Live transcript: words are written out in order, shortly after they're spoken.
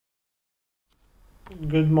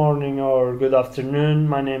Good morning or good afternoon.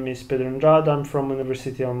 My name is Pedro Andrade. I'm from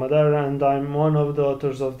University of Madeira and I'm one of the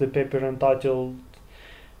authors of the paper entitled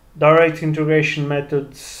Direct Integration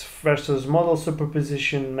Methods versus Modal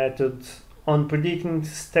Superposition Methods on Predicting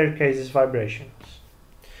Staircases Vibrations.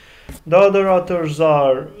 The other authors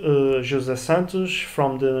are José Santos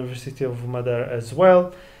from the University of Madeira as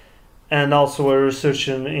well, and also a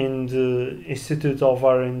researcher in the Institute of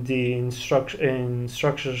R&D in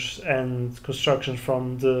Structures and Construction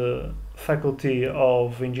from the Faculty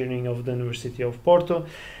of Engineering of the University of Porto,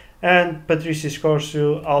 and Patrícia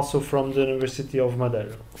Escorcio, also from the University of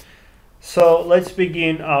Madeira. So let's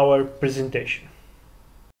begin our presentation.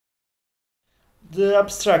 The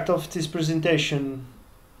abstract of this presentation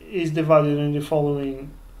is divided in the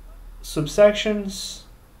following subsections: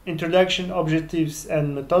 Introduction, Objectives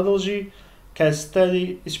and Methodology, Case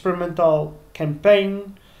Study, Experimental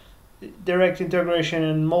Campaign, Direct Integration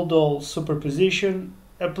and Modal Superposition,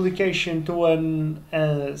 Application to an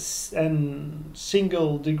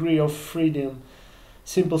single degree of freedom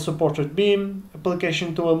simple supported beam,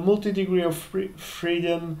 Application to a multi-degree of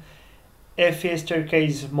freedom FA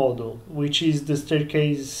staircase model, which is the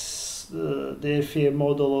staircase, the FA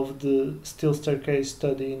model of the steel staircase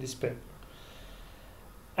study in this paper.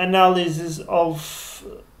 Analysis of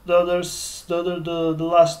the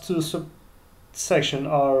last two subsections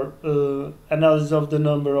are analysis of the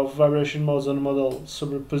number of vibration modes on modal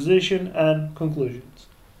superposition and conclusions.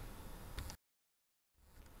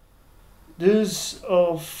 The use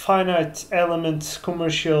of finite element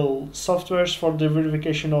commercial softwares for the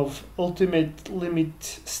verification of ultimate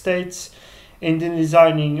limit states in the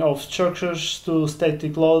designing of structures to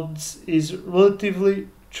static loads is relatively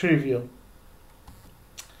trivial.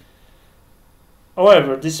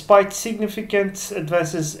 However, despite significant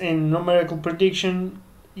advances in numerical prediction,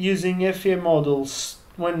 using FEA models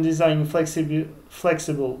when designing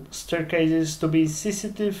flexible staircases to be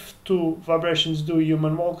sensitive to vibrations due to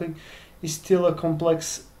human walking is still a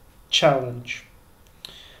complex challenge.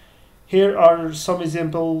 Here are some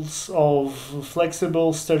examples of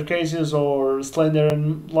flexible staircases or slender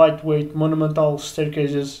and lightweight monumental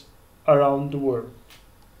staircases around the world.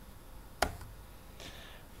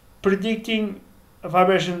 Predicting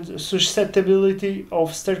vibration susceptibility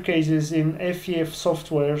of staircases in FEF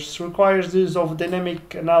softwares requires the use of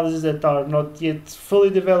dynamic analysis that are not yet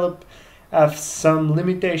fully developed, have some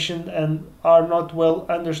limitations, and are not well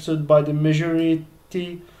understood by the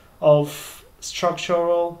majority of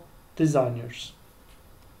structural designers.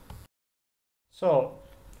 So,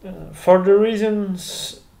 for the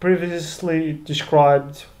reasons previously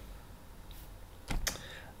described,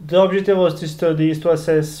 the objective of this study is to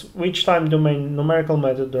assess which time domain numerical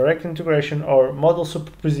method, direct integration, or modal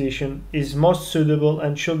superposition is most suitable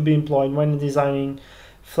and should be employed when designing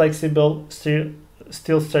flexible steel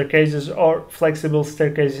staircases or flexible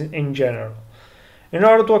staircases in general. In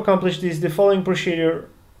order to accomplish this, the following procedure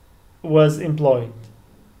was employed.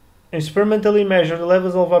 Experimentally measure the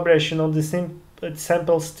levels of vibration on the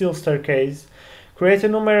sample steel staircase, create a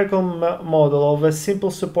numerical model of a simple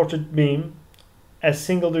supported beam, a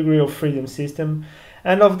single degree of freedom system,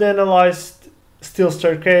 and of the analyzed steel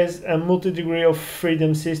staircase, a multi-degree of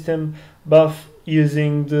freedom system, both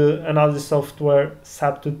using the analysis software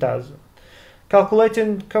SAP 2000. Calculate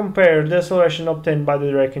and compare the acceleration obtained by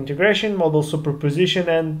the direct integration, modal superposition,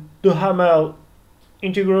 and Duhamel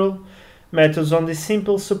integral methods on the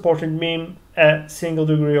simple supported beam, a single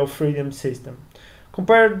degree of freedom system.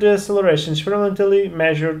 Compare the acceleration experimentally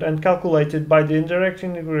measured and calculated by the indirect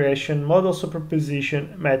integration modal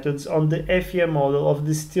superposition methods on the FEA model of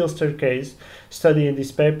the steel staircase studied in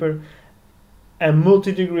this paper, a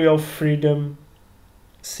multi-degree of freedom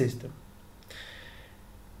system.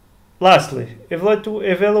 Lastly,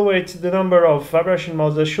 evaluate the number of vibration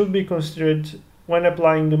modes that should be considered when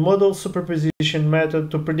applying the modal superposition method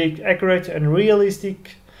to predict accurate and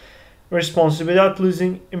realistic responses without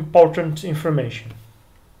losing important information.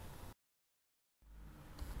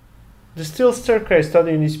 The steel staircase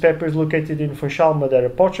studied in this paper is located in Funchal, Madeira,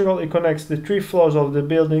 Portugal. It connects the 3 floors of the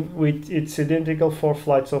building with its identical 4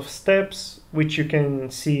 flights of steps, which you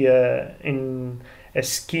can see in a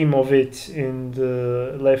scheme of it in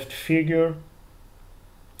the left figure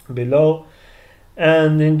below.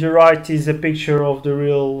 And in the right is a picture of the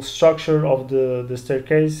real structure of the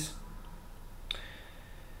staircase.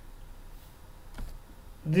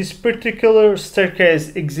 This particular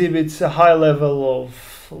staircase exhibits a high level of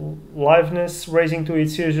liveness, raising to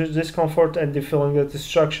its users discomfort and the feeling that the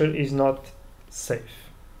structure is not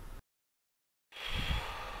safe.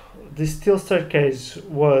 The steel staircase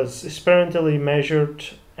was experimentally measured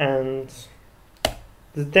and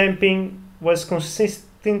the damping was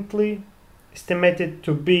consistently estimated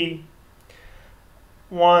to be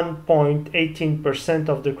 1.18%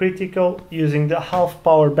 of the critical using the half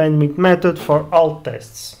power bandwidth method for all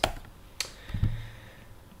tests.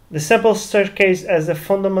 The sample staircase has a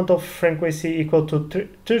fundamental frequency equal to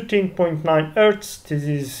 13.9 Hz. This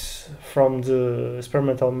is from the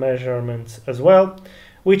experimental measurements as well,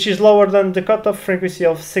 which is lower than the cutoff frequency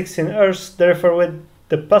of 16 Hz, therefore with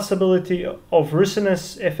the possibility of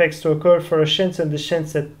resonance effects to occur for a shunt and the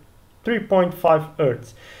shunts at 3.5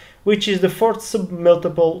 Hz, which is the fourth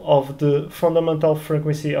submultiple of the fundamental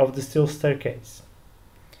frequency of the steel staircase.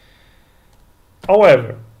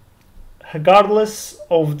 However, regardless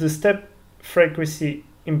of the step frequency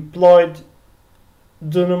employed,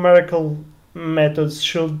 the numerical methods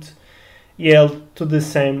should yield to the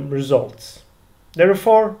same results.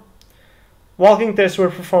 Therefore, walking tests were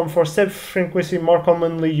performed for step frequency more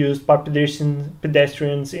commonly used by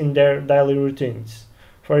pedestrians in their daily routines.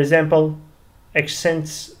 For example,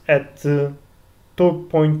 ascents at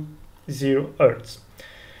 2.0 Hz.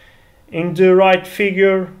 In the right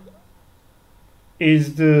figure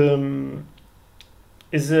is an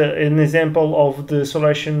example of the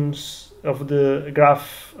accelerations of the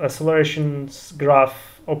accelerations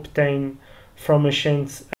graph obtained from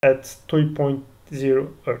ascents at 3.0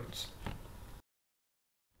 Hz.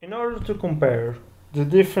 In order to compare the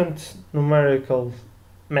different numerical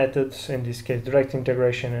methods, in this case direct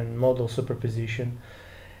integration and modal superposition,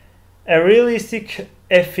 a realistic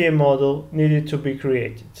FEA model needed to be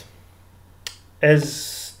created.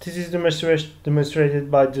 As this is demonstrated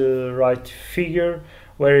by the right figure,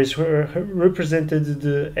 where is represented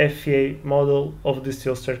the FEA model of the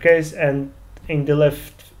steel staircase, and in the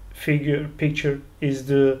left picture is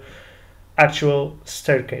the actual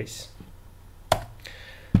staircase.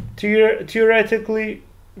 Theoretically,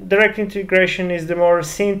 direct integration is the more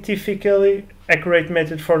scientifically accurate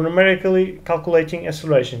method for numerically calculating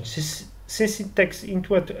acceleration, since it takes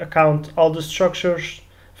into account all the structure's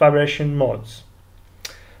vibration modes.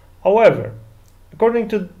 However, according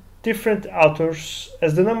to different authors,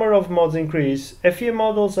 as the number of modes increase, FEA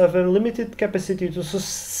models have a limited capacity to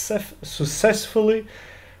successfully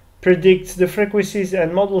predict the frequencies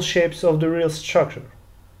and model shapes of the real structure.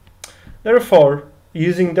 Therefore,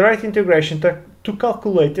 using direct integration to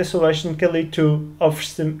calculate acceleration can lead to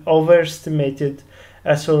overestimated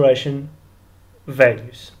acceleration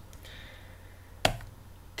values.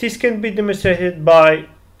 This can be demonstrated by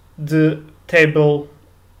the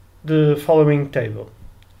following table.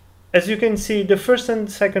 As you can see, the first and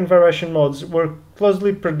second vibration modes were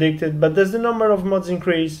closely predicted, but as the number of modes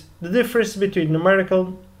increase, the difference between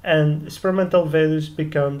numerical and experimental values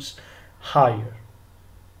becomes higher.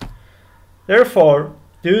 Therefore,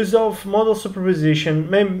 the use of modal superposition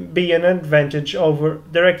may be an advantage over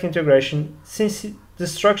direct integration, since the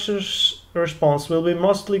structure's response will be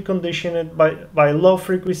mostly conditioned by low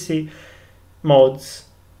frequency modes,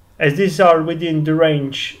 as these are within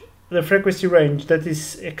the frequency range that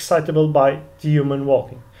is excitable by the human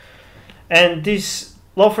walking. And these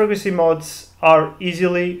low frequency modes are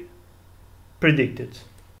easily predicted.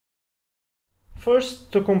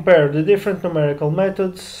 First, to compare the different numerical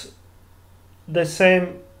methods, the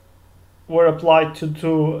same were applied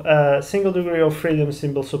to a single degree of freedom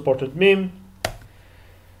symbol supported beam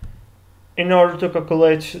in order to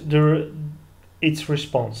calculate its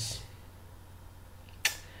response.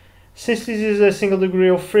 Since this is a single degree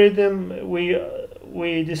of freedom,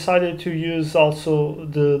 we decided to use also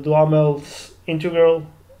the Duhamel's integral,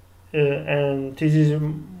 and this is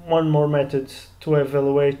one more method to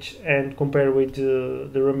evaluate and compare with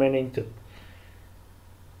the remaining two.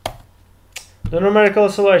 The numerical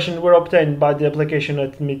accelerations were obtained by the application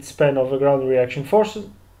at mid-span of a ground reaction force,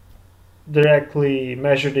 directly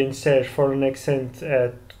measured in SER for an ascent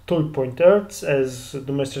at 2.0 Hz, as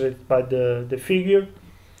demonstrated by the figure.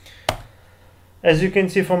 As you can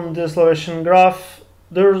see from the acceleration graph,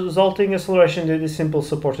 the resulting acceleration in the simple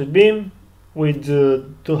supported beam, with the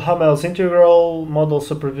Duhamel's integral, modal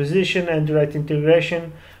superposition, and direct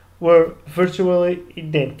integration, were virtually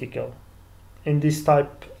identical in this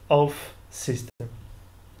type of system.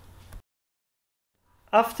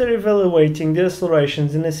 After evaluating the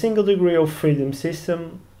accelerations in a single degree of freedom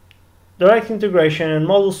system, direct integration and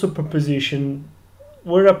modal superposition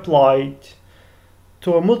were applied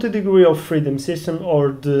to a multi-degree of freedom system,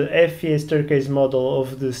 or the FEA staircase model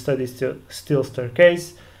of the study steel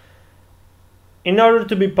staircase, in order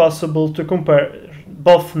to be possible to compare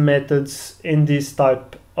both methods in this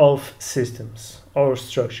type of systems or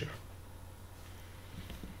structure.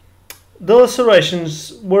 The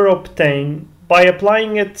accelerations were obtained by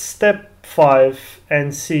applying a step 5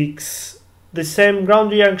 and 6 the same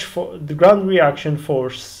ground reaction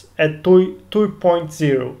force at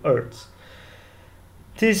 2.0 Hz.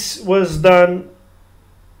 This was done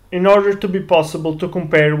in order to be possible to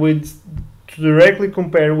directly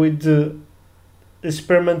compare with the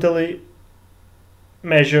experimentally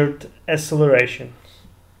measured acceleration.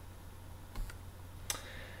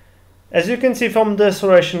 As you can see from the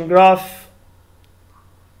acceleration graph,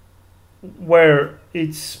 where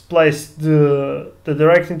it's placed the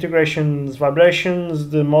direct integrations vibrations,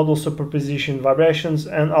 the modal superposition vibrations,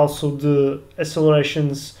 and also the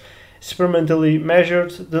accelerations experimentally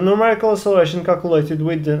measured, the numerical acceleration calculated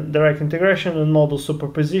with the direct integration and modal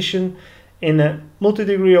superposition in a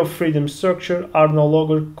multi-degree of freedom structure are no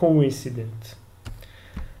longer coincident.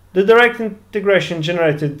 The direct integration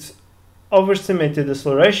generated overestimated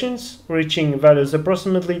accelerations, reaching values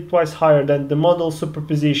approximately twice higher than the modal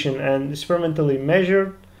superposition and experimentally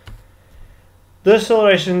measured. The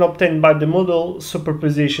accelerations obtained by the modal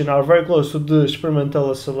superposition are very close to the experimental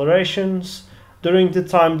accelerations during the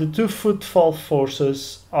time the two footfall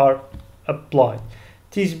forces are applied,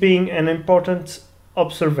 this being an important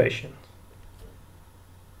observation.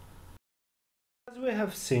 As we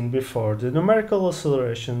have seen before, the numerical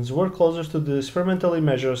accelerations were closer to the experimentally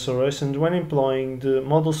measured accelerations when employing the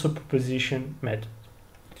modal superposition method.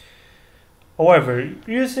 However,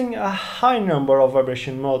 using a high number of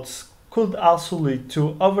vibration modes could also lead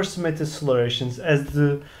to overestimated accelerations as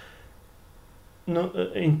the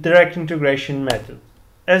direct integration method,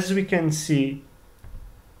 as we can see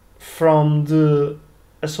from the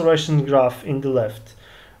acceleration graph in the left,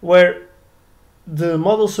 where the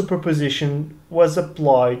modal superposition was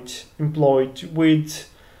employed with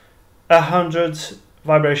 100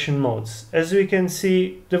 vibration modes. As we can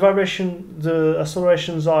see, the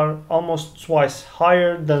accelerations are almost twice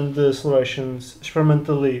higher than the accelerations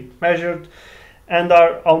experimentally measured and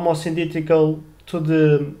are almost identical to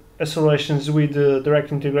the accelerations with the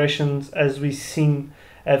direct integrations as we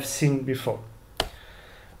have seen before.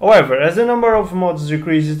 However, as the number of modes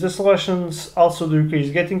decreases, the accelerations also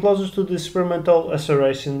decrease, getting closer to the experimental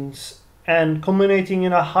accelerations and culminating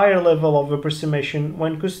in a higher level of approximation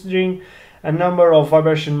when considering a number of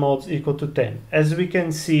vibration modes equal to 10, as we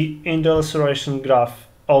can see in the acceleration graph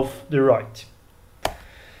of the right.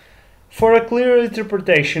 For a clearer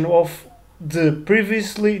interpretation of the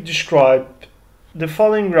previously described, the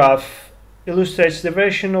following graph illustrates the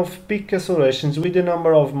variation of peak accelerations with the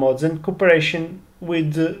number of modes in comparison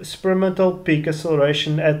with the experimental peak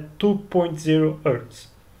acceleration at 2.0 Hz.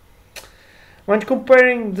 When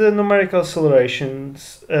comparing the numerical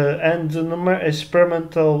accelerations and the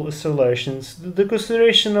experimental accelerations, the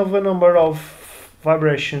consideration of a number of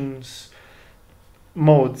vibrations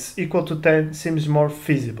modes equal to 10 seems more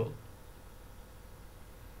feasible.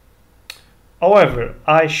 However,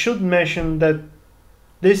 I should mention that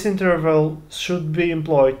this interval should be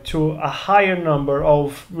employed to a higher number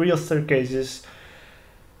of real staircases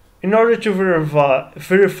in order to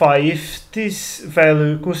verify if this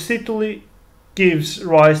value consistently gives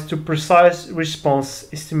rise to precise response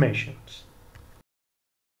estimations.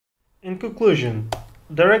 In conclusion,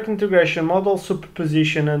 direct integration, modal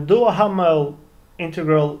superposition, and dual-Hamel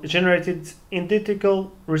integral generated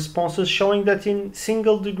identical responses, showing that in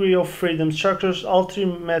single degree of freedom structures all three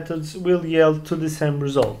methods will yield to the same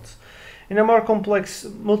result. In a more complex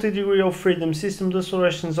multi-degree of freedom system, the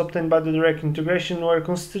accelerations obtained by the direct integration were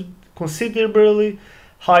considerably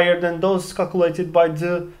higher than those calculated by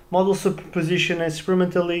the modal superposition and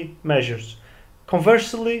experimentally measured.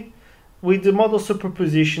 Conversely, with the modal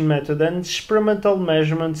superposition method and experimental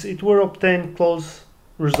measurements, it were obtained close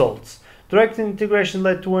results. Direct integration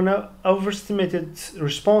led to an overestimated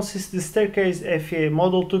responses. The staircase FEA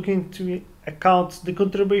model took into account the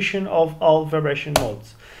contribution of all vibration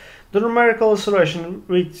modes. The numerical acceleration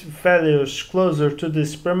reached values closer to the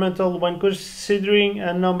experimental when considering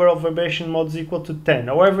a number of vibration modes equal to 10.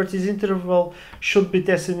 However, this interval should be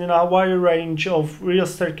tested in a wider range of real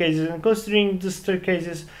staircases and considering the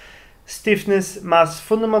staircases stiffness, mass,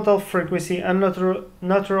 fundamental frequency, and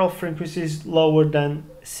natural frequencies lower than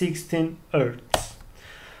 16 Hz.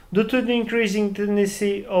 Due to the increasing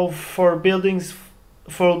tendency for building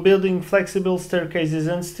flexible staircases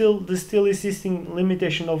and the still existing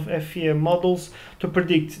limitation of FEM models to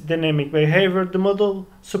predict dynamic behavior, the modal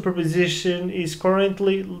superposition is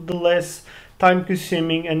currently the less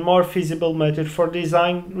time-consuming and more feasible method for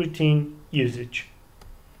design routine usage.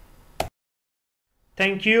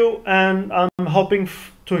 Thank you, and I'm hoping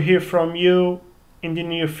to hear from you in the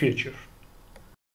near future.